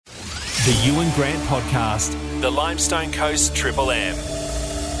The Ewan Grant Podcast, the Limestone Coast Triple M.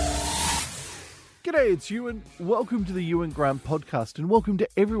 G'day, it's Ewan. Welcome to the Ewan Grant Podcast and welcome to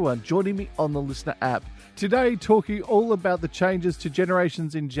everyone joining me on the Listener app. Today, talking all about the changes to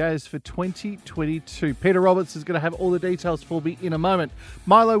Generations in Jazz for 2022. Peter Roberts is going to have all the details for me in a moment.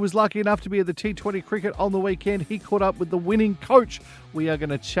 Milo was lucky enough to be at the T20 cricket on the weekend. He caught up with the winning coach. We are going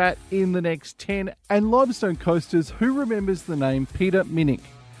to chat in the next 10. And Limestone Coasters, who remembers the name Peter Minnick?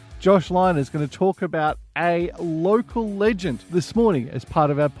 Josh Lyon is going to talk about a local legend this morning as part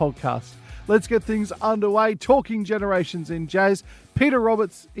of our podcast. Let's get things underway. Talking Generations in Jazz. Peter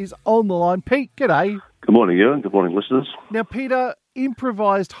Roberts is on the line. Pete, g'day. Good morning, Ewan. Good morning, listeners. Now, Peter,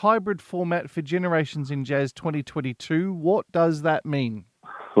 improvised hybrid format for Generations in Jazz 2022. What does that mean?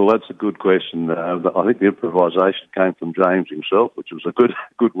 Well, that's a good question. I think the improvisation came from James himself, which was a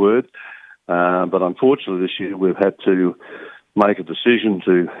good word. But unfortunately, this year we've had to make a decision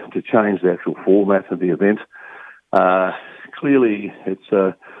to change the actual format of the event. Clearly, it's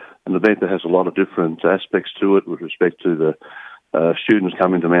an event that has a lot of different aspects to it with respect to the students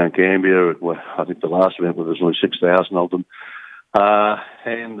coming to Mount Gambier. I think the last event was only 6,000 of them.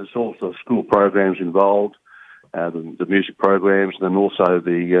 And there's also school programs involved, the music programs, and then also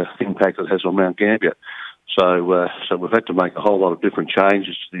the impact it has on Mount Gambier. So we've had to make a whole lot of different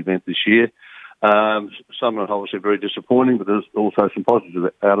changes to the event this year. Some are obviously very disappointing, but there's also some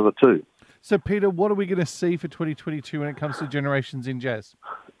positives out of it too. So, Peter, what are we going to see for 2022 when it comes to Generations in Jazz?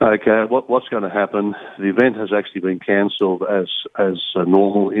 Okay, what's going to happen? The event has actually been cancelled as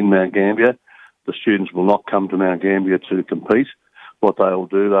normal in Mount Gambier. The students will not come to Mount Gambier to compete. What they will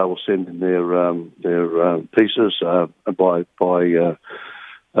do, they will send in their pieces by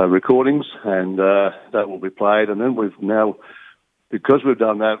recordings, and that will be played. And then because we've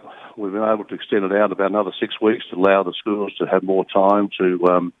done that, we've been able to extend it out about another 6 weeks to allow the schools to have more time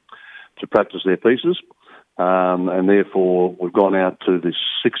to practice their pieces. And therefore, we've gone out to the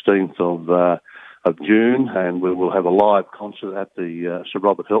 16th of June, and we will have a live concert at the Sir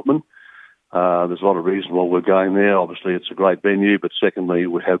Robert Helpman. There's a lot of reason why we're going there. Obviously, it's a great venue, but secondly,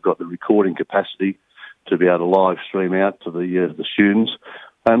 we have got the recording capacity to be able to live stream out to the students.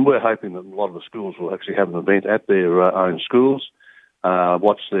 And we're hoping that a lot of the schools will actually have an event at their own schools.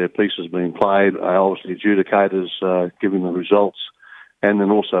 Watch their pieces being played, obviously adjudicators giving the results, and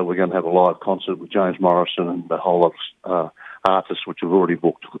then also we're going to have a live concert with James Morrison and a whole lot of artists which have already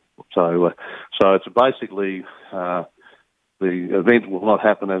booked. So it's basically the event will not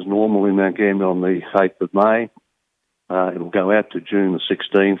happen as normal in Mount Gambier on the 8th of May. It will go out to June the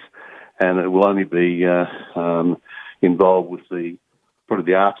 16th, and it will only be involved with probably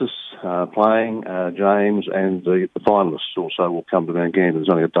the artists playing, James, and the finalists also will come to Mount Gambier. There's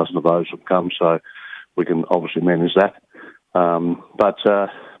only a dozen of those that come, so we can obviously manage that.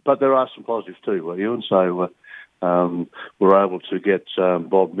 But there are some positives too, Ewan. So we're able to get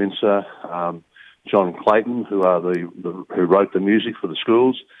Bob Mincer, John Clayton, who wrote the music for the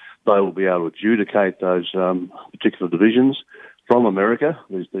schools. They will be able to adjudicate those particular divisions from America.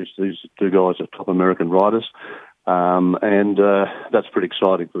 These two guys are top American writers. And that's pretty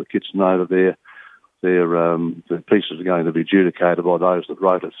exciting for the kids to know that their pieces are going to be adjudicated by those that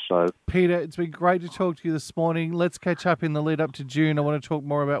wrote it. So, Peter, it's been great to talk to you this morning. Let's catch up in the lead up to June. I want to talk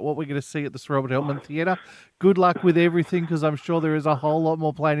more about what we're going to see at the Sir Robert Helpman Theatre. Good luck with everything, because I'm sure there is a whole lot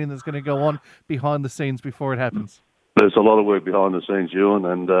more planning that's going to go on behind the scenes before it happens. There's a lot of work behind the scenes, Ewan,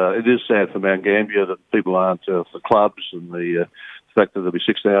 and it is sad for Mount Gambier that people aren't for clubs, and the fact that there'll be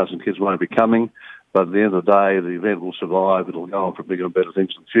 6,000 kids won't be coming. But at the end of the day, the event will survive. It'll go on for bigger and better things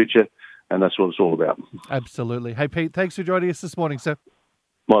in the future, and that's what it's all about. Absolutely. Hey, Pete, thanks for joining us this morning, sir.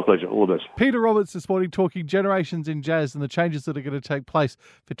 My pleasure. All the best. Peter Roberts this morning talking Generations in Jazz and the changes that are going to take place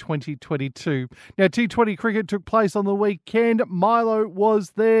for 2022. Now, T20 cricket took place on the weekend. Milo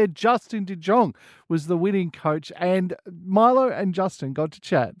was there. Justin De Jong was the winning coach, and Milo and Justin got to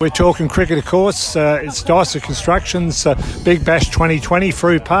chat. We're talking cricket, of course. It's Dyson Constructions, Big Bash 2020,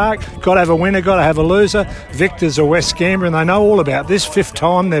 Frew Park. Got to have a winner, got to have a loser. Victors are West Canberra, and they know all about this. 5th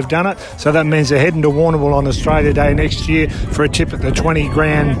time they've done it, so that means they're heading to Warrnambool on Australia Day next year for a tip at the 20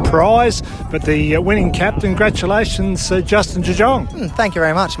 grand prize. But the winning captain, congratulations, Justin De Jong. Thank you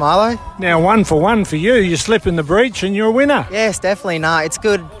very much, Milo. Now, 1 for 1 for you. You slip in the breach and you're a winner. Yes, definitely. No, it's a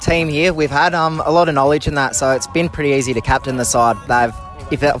good team here. We've had a lot of knowledge in that, so it's been pretty easy to captain the side.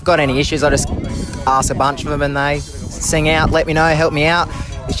 If I've got any issues, I just ask a bunch of them and they sing out, let me know, help me out.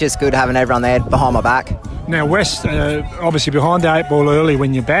 It's just good having everyone there behind my back. Now, West, obviously behind the 8 ball early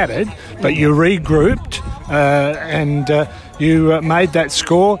when you batted, but you regrouped and You made that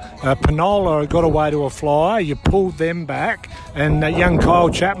score. Penola got away to a flyer. You pulled them back. And young Kyle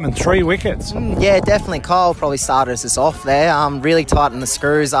Chapman, 3 wickets. Yeah, definitely. Kyle probably started us off there. Really tightened the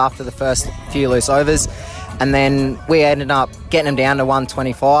screws after the first few loose overs. And then we ended up getting them down to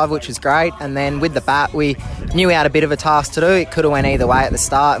 125, which was great. And then with the bat, we knew we had a bit of a task to do. It could have went either way at the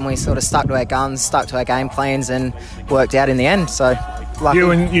start, and we sort of stuck to our guns, stuck to our game plans, and worked out in the end. So lucky.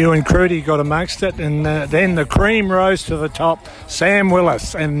 You and Crudy got amongst it, and then the cream rose to the top. Sam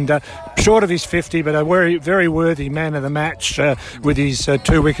Willis, and short of his 50, but a very, very worthy man of the match with his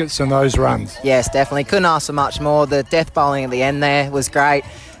 2 wickets and those runs. Yes, definitely. Couldn't ask for much more. The death bowling at the end there was great.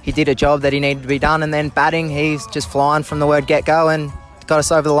 He did a job that he needed to be done, and then batting, he's just flying from the word get-go and got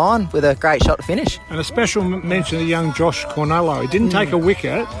us over the line with a great shot to finish. And a special mention to young Josh Cornello. He didn't take a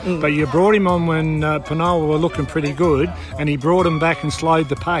wicket, but you brought him on when Penola were looking pretty good, and he brought him back and slowed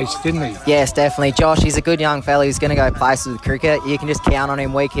the pace, didn't he? Yes, definitely. Josh, he's a good young fella. He's going to go places with cricket. You can just count on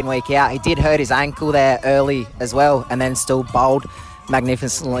him week in, week out. He did hurt his ankle there early as well, and then still bowled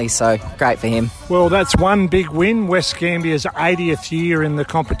magnificently, so great for him. Well, that's one big win. West Gambia's 80th year in the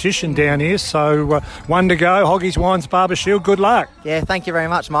competition down here, so one to go. Hoggies, Wines, Barber Shield, good luck. Yeah, thank you very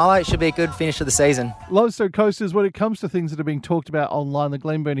much, Milo. It should be a good finish of the season. Limestone Coasters, when it comes to things that are being talked about online, the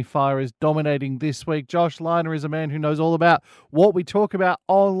Glenburnie Fire is dominating this week. Josh Liner is a man who knows all about what we talk about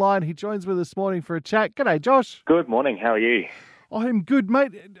online. He joins me this morning for a chat. G'day, Josh. Good morning. How are you? I'm good,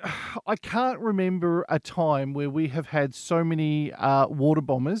 mate. I can't remember a time where we have had so many water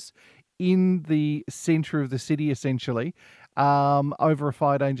bombers in the centre of the city, essentially, over a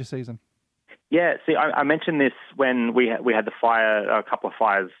fire danger season. Yeah, see, I mentioned this when we had the fire, a couple of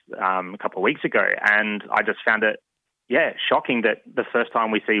fires a couple of weeks ago, and I just found it, shocking that the first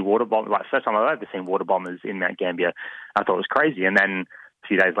time we see water bombers, first time I've ever seen water bombers in Mount Gambier, I thought it was crazy. And then a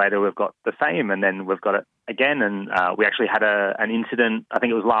few days later, we've got the same, and then we've got it again. And we actually had an incident, I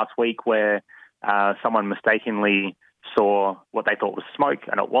think it was last week, where someone mistakenly saw what they thought was smoke,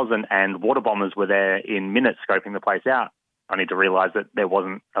 and it wasn't, and water bombers were there in minutes scoping the place out, only to realise that there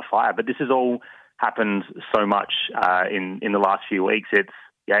wasn't a fire. But this has all happened so much in the last few weeks.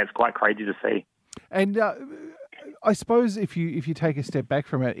 It's quite crazy to see. And I suppose if you take a step back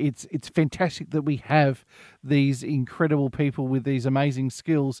from it, it's fantastic that we have these incredible people with these amazing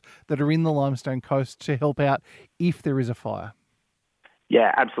skills that are in the Limestone Coast to help out if there is a fire.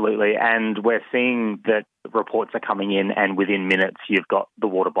 Yeah, absolutely. And we're seeing that reports are coming in, and within minutes you've got the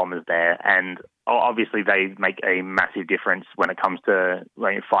water bombers there. And obviously they make a massive difference when it comes to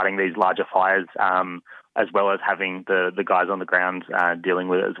fighting these larger fires, as well as having the guys on the ground dealing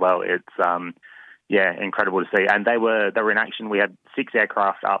with it as well. It's incredible to see. And they were in action. We had 6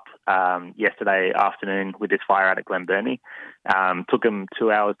 aircraft up yesterday afternoon with this fire out at Glenburnie. Took them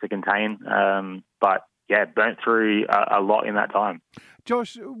 2 hours to contain, but burnt through a lot in that time.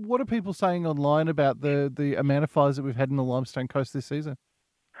 Josh, what are people saying online about the amount of fires that we've had in the Limestone Coast this season?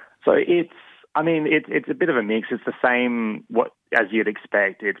 So it's a bit of a mix. It's the same as you'd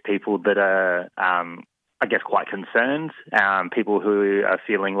expect. It's people that are I guess, quite concerned. People who are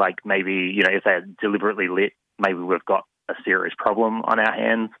feeling like maybe, if they're deliberately lit, maybe we've got a serious problem on our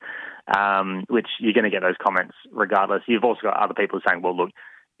hands, which you're going to get those comments regardless. You've also got other people saying, well, look,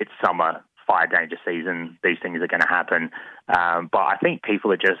 it's summer, fire danger season, these things are going to happen. But I think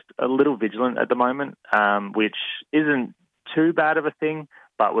people are just a little vigilant at the moment, which isn't too bad of a thing.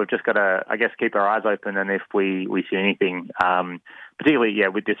 But we've just got to, I guess, keep our eyes open, and if we see anything, particularly,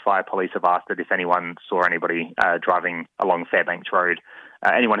 with this fire, police have asked that if anyone saw anybody driving along Fairbanks Road,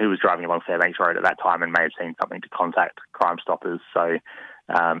 anyone who was driving along Fairbanks Road at that time and may have seen something, to contact Crime Stoppers. So,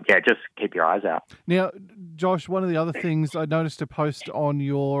 just keep your eyes out. Now, Josh, one of the other things I noticed a post on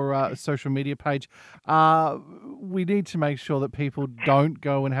your social media page, we need to make sure that people don't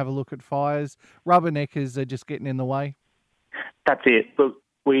go and have a look at fires. Rubberneckers are just getting in the way. That's it. Look,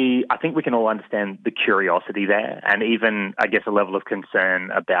 I think we can all understand the curiosity there, and even, I guess, a level of concern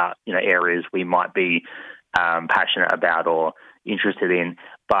about, areas we might be passionate about or interested in.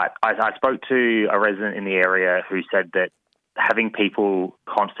 But I spoke to a resident in the area who said that having people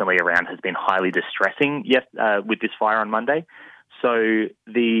constantly around has been highly distressing with this fire on Monday. So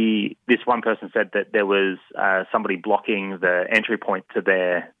this one person said that there was somebody blocking the entry point to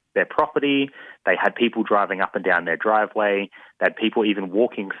their property. They had people driving up and down their driveway. They had people even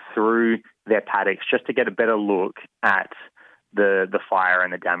walking through their paddocks just to get a better look at the fire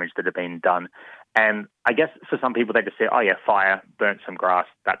and the damage that had been done. And I guess for some people, they just say, oh yeah, fire, burnt some grass,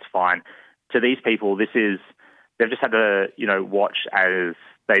 that's fine. To these people, they've just had to, watch as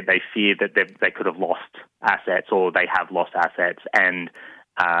they fear that they could have lost assets, or they have lost assets. And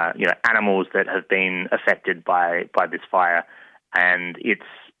animals that have been affected by this fire, and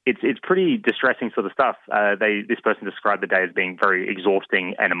it's pretty distressing sort of stuff. This person described the day as being very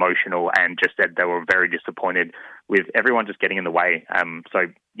exhausting and emotional, and just said they were very disappointed with everyone just getting in the way. I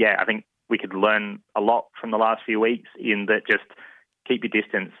think we could learn a lot from the last few weeks in that just keep your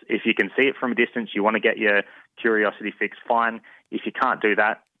distance. If you can see it from a distance, you want to get your curiosity fix, fine. If you can't do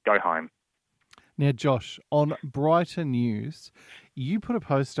that, go home. Now, Josh, on Brighter News, you put a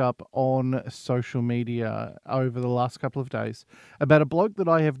post up on social media over the last couple of days about a bloke that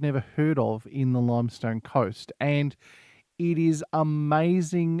I have never heard of in the Limestone Coast. And it is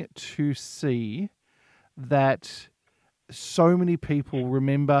amazing to see that so many people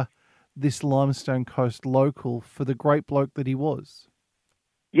remember this Limestone Coast local for the great bloke that he was.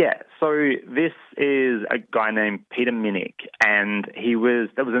 Yeah, so this is a guy named Peter Minnick, and there was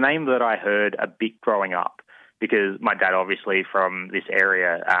a name that I heard a bit growing up because my dad, obviously from this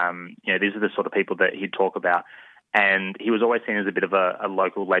area, these are the sort of people that he'd talk about, and he was always seen as a bit of a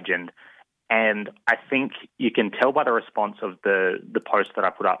local legend. And I think you can tell by the response of the post that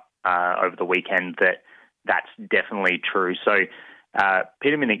I put up over the weekend that that's definitely true. So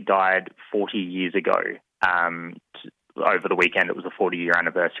Peter Minnick died 40 years ago. Over the weekend, it was a 40-year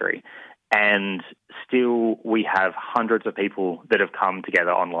anniversary. And still we have hundreds of people that have come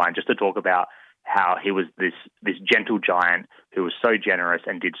together online just to talk about how he was this gentle giant who was so generous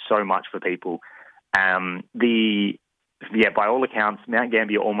and did so much for people. By all accounts, Mount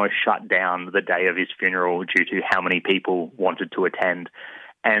Gambier almost shut down the day of his funeral due to how many people wanted to attend.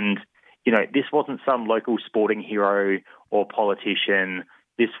 And, this wasn't some local sporting hero or politician.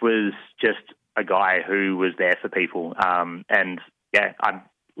 This was just a guy who was there for people. I'd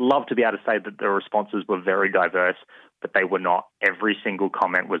love to be able to say that the responses were very diverse, but they were not. Every single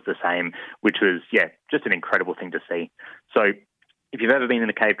comment was the same, which was, just an incredible thing to see. So if you've ever been in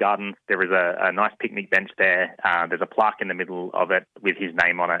the Cave Gardens, there is a nice picnic bench there. There's a plaque in the middle of it with his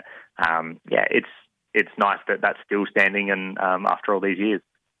name on it. It's nice that that's still standing and after all these years.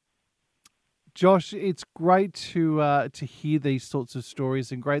 Josh, it's great to hear these sorts of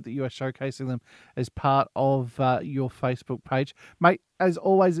stories, and great that you are showcasing them as part of your Facebook page. Mate, as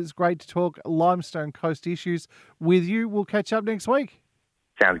always, it's great to talk Limestone Coast issues with you. We'll catch up next week.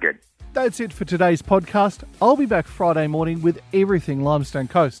 Sounds good. That's it for today's podcast. I'll be back Friday morning with everything Limestone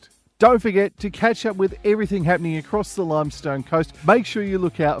Coast. Don't forget to catch up with everything happening across the Limestone Coast. Make sure you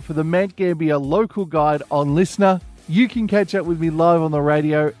look out for the Mount Gambier Local Guide on Listener. You can catch up with me live on the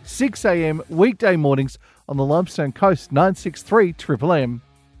radio, 6 a.m. weekday mornings on the Limestone Coast, 963 Triple M.